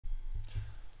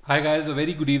Hi guys, a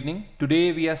very good evening.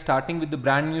 Today we are starting with the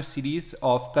brand new series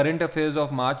of current affairs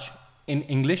of March in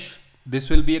English.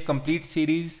 This will be a complete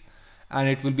series and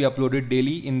it will be uploaded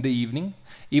daily in the evening.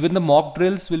 Even the mock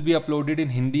drills will be uploaded in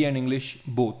Hindi and English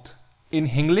both. In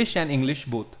English and English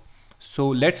both. So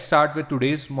let's start with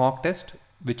today's mock test,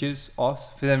 which is of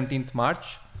 17th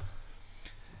March.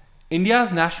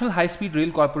 India's National High Speed Rail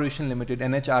Corporation Limited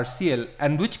 (NHRCL)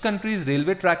 and which country's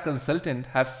railway track consultant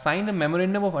have signed a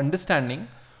memorandum of understanding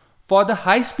for the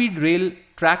high-speed rail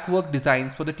track work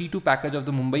designs for the T2 package of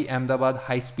the Mumbai-Ahmedabad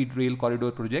High-Speed Rail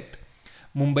Corridor Project,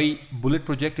 Mumbai Bullet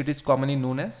Project it is commonly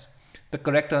known as. The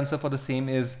correct answer for the same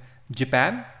is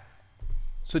Japan.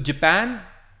 So Japan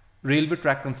Railway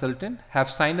Track Consultant have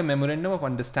signed a memorandum of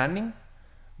understanding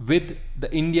with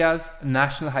the India's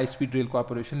National High-Speed Rail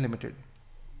Corporation Limited.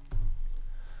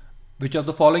 Which of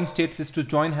the following states is to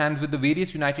join hands with the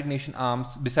various United Nations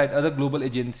arms beside other global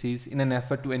agencies in an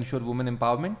effort to ensure women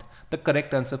empowerment? The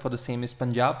correct answer for the same is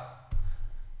Punjab.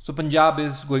 So Punjab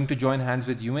is going to join hands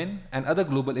with UN and other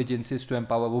global agencies to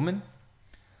empower women.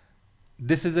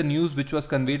 This is a news which was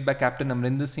conveyed by Captain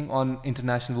Amrinder Singh on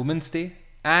International Women's Day,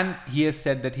 and he has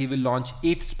said that he will launch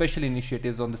 8 special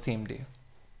initiatives on the same day.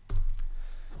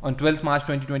 On 12th March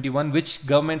 2021, which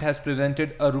government has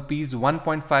presented a rupees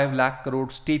 1.5 lakh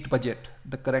crore state budget?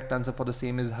 The correct answer for the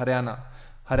same is Haryana.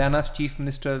 Haryana's Chief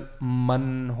Minister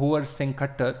Manohar Singh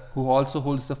Khattar, who also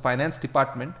holds the finance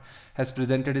department, has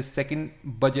presented his second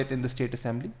budget in the State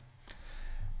Assembly.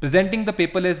 Presenting the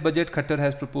paperless budget, Khattar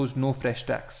has proposed no fresh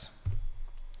tax.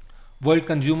 World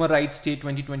Consumer Rights Day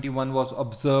 2021 was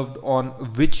observed on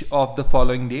which of the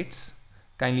following dates?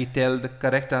 Kindly tell the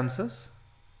correct answers.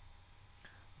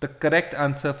 The correct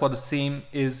answer for the same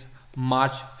is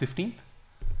March 15th.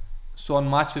 So on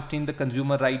March 15th, the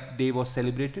Consumer Rights Day was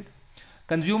celebrated.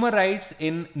 Consumer rights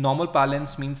in normal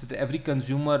parlance means that every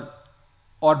consumer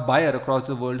or buyer across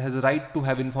the world has a right to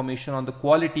have information on the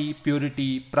quality,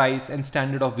 purity, price and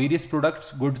standard of various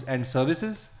products, goods and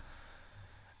services.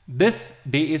 This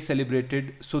day is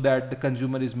celebrated so that the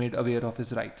consumer is made aware of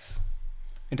his rights.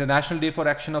 International Day for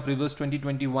Action of Rivers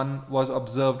 2021 was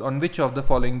observed on which of the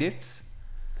following dates?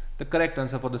 The correct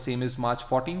answer for the same is March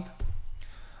 14th.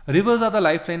 Rivers are the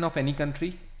lifeline of any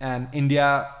country, and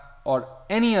India or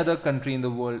any other country in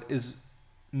the world is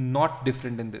not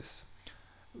different in this.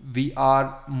 We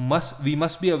must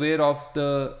be aware of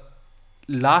the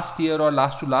last year or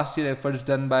last to last year efforts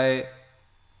done by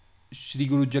Shri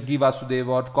Guru Jaggi Vasudev,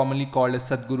 or commonly called as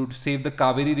Sadguru, to save the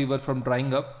Kaveri River from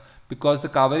drying up, because the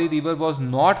Kaveri River was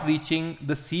not reaching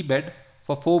the seabed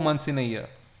for 4 months in a year.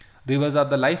 Rivers are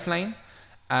the lifeline,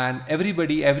 and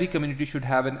every community should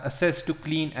have an access to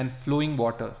clean and flowing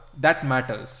water. That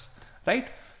matters, right?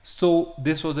 So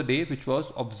this was a day which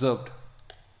was observed.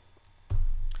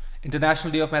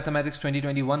 International Day of Mathematics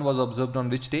 2021 was observed on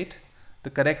which date? The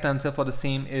correct answer for the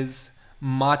same is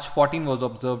March 14 was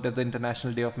observed as the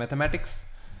International Day of Mathematics,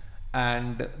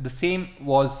 and the same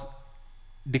was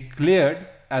declared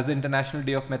as the International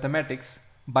Day of Mathematics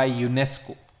by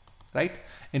UNESCO, right?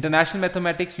 International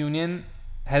Mathematics Union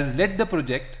has led the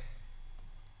project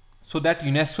so that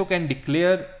UNESCO can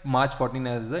declare March 14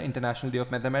 as the International Day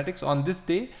of Mathematics. On this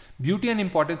day, beauty and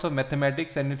importance of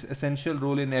mathematics and its essential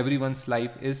role in everyone's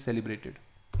life is celebrated.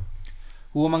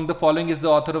 Who among the following is the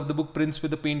author of the book Prince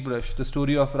with a Paintbrush, the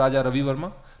story of Raja Ravi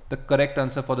Verma? The correct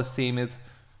answer for the same is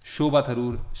Shobha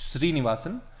Tharoor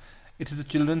Srinivasan. It is a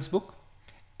children's book.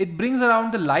 It brings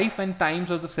around the life and times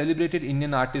of the celebrated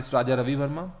Indian artist Raja Ravi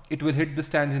Verma. It will hit the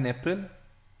stands in April.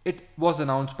 It was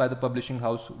announced by the publishing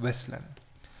house Westland.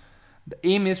 The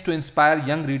aim is to inspire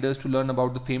young readers to learn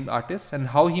about the famed artist and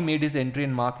how he made his entry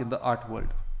and mark in the art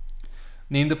world.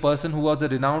 Name the person who was a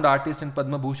renowned artist and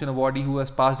Padma Bhushan awardee who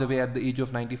has passed away at the age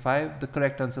of 95. The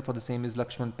correct answer for the same is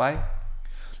Lakshman Pai.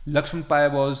 Lakshman Pai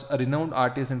was a renowned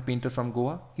artist and painter from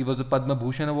Goa. He was a Padma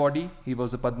Bhushan awardee, he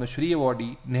was a Padma Shri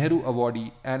awardee, Nehru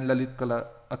awardee and Lalit Kala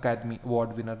Academy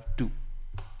award winner too.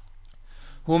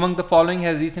 Who among the following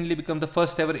has recently become the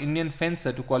first ever Indian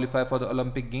fencer to qualify for the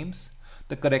Olympic Games?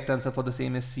 The correct answer for the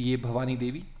same is CA Bhavani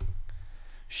Devi.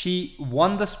 She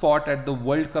won the spot at the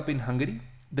World Cup in Hungary.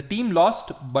 The team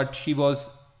lost, but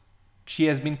she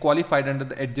has been qualified under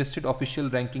the adjusted official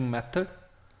ranking method.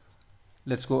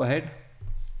 Let's go ahead.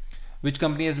 Which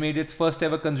company has made its first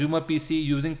ever consumer PC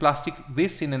using plastic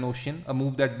waste in an ocean, a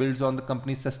move that builds on the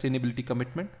company's sustainability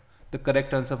commitment? The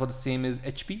correct answer for the same is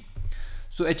HP.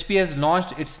 So HP has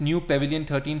launched its new Pavilion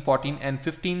 13, 14 and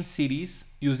 15 series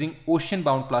using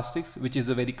ocean-bound plastics, which is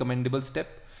a very commendable step.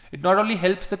 It not only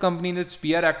helps the company in its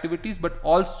PR activities, but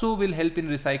also will help in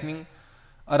recycling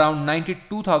around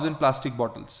 92,000 plastic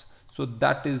bottles. So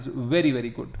that is very, very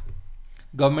good.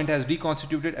 Government has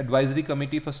reconstituted advisory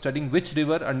committee for studying which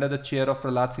river under the chair of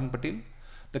Prahlad Singh Patel.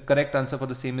 The correct answer for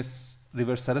the same is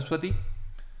River Saraswati.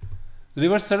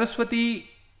 River Saraswati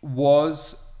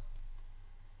was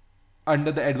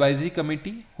under the advisory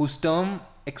committee whose term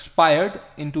expired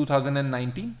in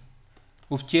 2019,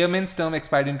 whose chairman's term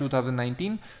expired in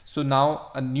 2019. So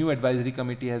now a new advisory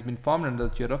committee has been formed under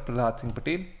the chair of Prahlad Singh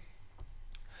Patel.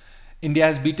 India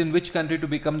has beaten which country to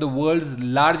become the world's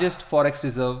largest forex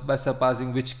reserve by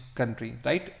surpassing which country,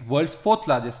 right? World's fourth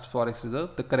largest forex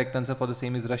reserve. The correct answer for the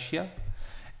same is Russia.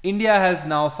 India has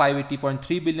now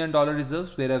 $580.3 billion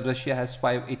reserves, whereas Russia has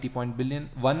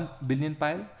 $580.1 billion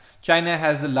pile. China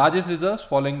has the largest reserves,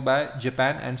 following by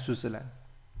Japan and Switzerland.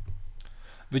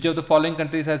 Which of the following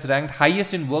countries has ranked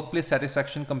highest in workplace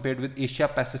satisfaction compared with Asia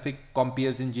Pacific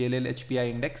compeers in JLL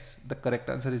HPI index? The correct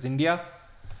answer is India.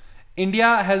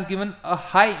 India has given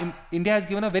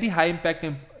a very high impact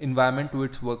environment to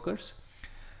its workers.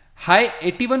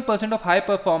 81% of high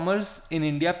performers in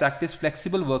India practice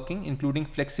flexible working, including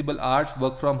flexible hours,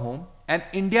 work from home, and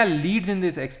India leads in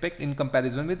this aspect in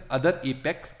comparison with other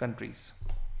APEC countries.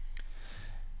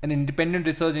 An independent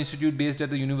research institute based at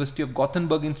the University of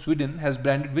Gothenburg in Sweden has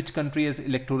branded which country as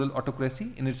electoral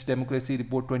autocracy in its Democracy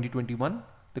Report 2021?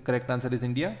 The correct answer is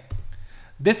India.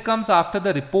 This comes after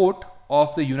the report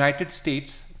of the United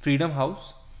States Freedom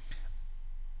House,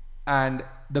 and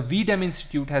the VDEM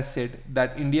Institute has said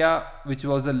that India, which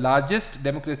was the largest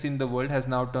democracy in the world, has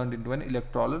now turned into an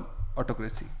electoral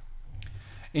autocracy.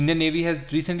 Indian Navy has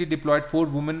recently deployed 4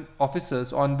 women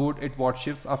officers on board its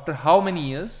warships after how many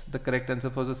years? The correct answer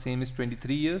for the same is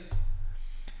 23 years.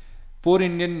 4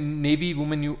 Indian Navy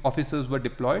women officers were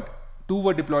deployed. 2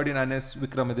 were deployed in INS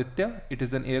Vikramaditya. It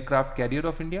is an aircraft carrier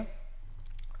of India.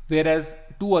 Whereas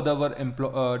 2 other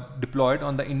were deployed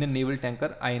on the Indian naval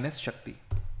tanker INS Shakti.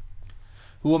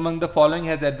 Who among the following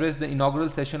has addressed the inaugural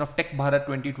session of Tech Bharat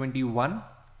 2021?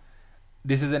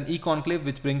 This is an e-conclave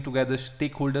which brings together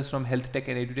stakeholders from health tech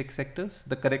and edutech sectors.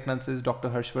 The correct answer is Dr.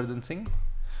 Harshvardhan Singh.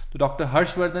 So Dr.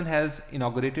 Harshvardhan has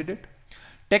inaugurated it.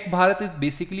 Tech Bharat is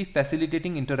basically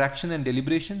facilitating interaction and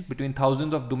deliberation between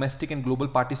thousands of domestic and global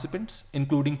participants,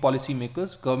 including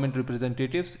policymakers, government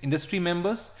representatives, industry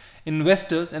members,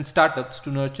 investors, and startups to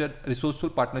nurture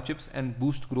resourceful partnerships and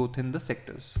boost growth in the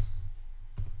sectors.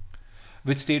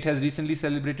 Which state has recently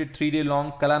celebrated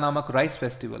 3-day-long Kala Namak Rice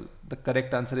Festival? The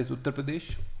correct answer is Uttar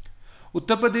Pradesh.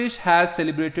 Uttar Pradesh has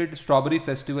celebrated Strawberry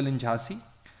Festival in Jhansi,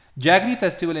 Jaggery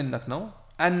Festival in Lucknow,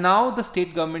 and now the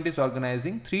state government is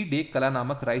organizing 3-day Kala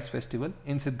Namak Rice Festival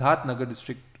in Siddharth Nagar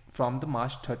district from the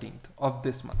March 13th of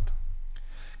this month.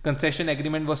 Concession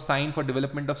agreement was signed for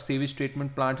development of sewage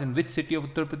treatment plants in which city of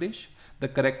Uttar Pradesh? The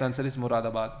correct answer is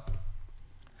Moradabad.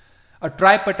 A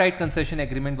tripartite concession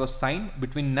agreement was signed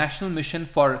between National Mission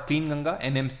for Clean Ganga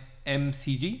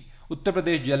NMCG, Uttar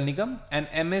Pradesh Jal Nigam, and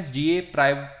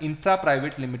MSGA Infra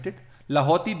Private Limited,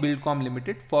 Lahoti Buildcom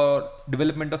Limited for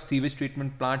development of sewage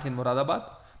treatment plant in Moradabad.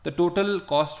 The total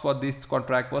cost for this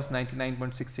contract was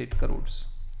 99.68 crores.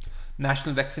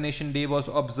 National Vaccination Day was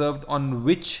observed on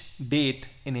which date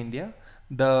in India?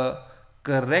 The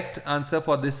correct answer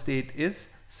for this date is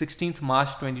 16th March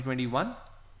 2021.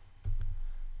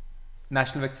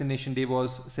 National Vaccination Day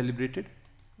was celebrated,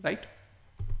 right?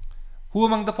 Who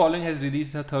among the following has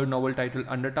released a third novel titled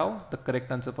Undertow? The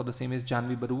correct answer for the same is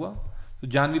Janvi Barua. So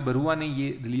Janvi Barua ने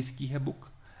ये release की है book,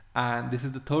 and this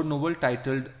is the third novel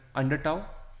titled Undertow.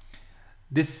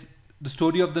 The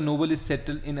story of the novel is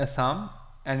settled in Assam,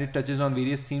 and it touches on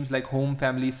various themes like home,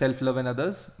 family, self-love, and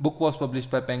others. Book was published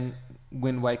by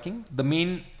Penguin Viking.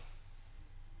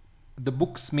 The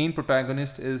book's main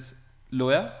protagonist is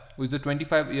Loya, who is a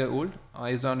 25-year-old,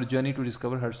 is on a journey to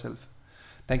discover herself.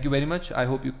 Thank you very much. I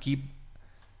hope you keep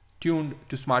tuned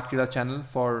to Smartkeeda channel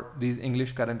for these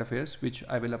English current affairs, which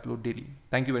I will upload daily.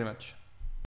 Thank you very much.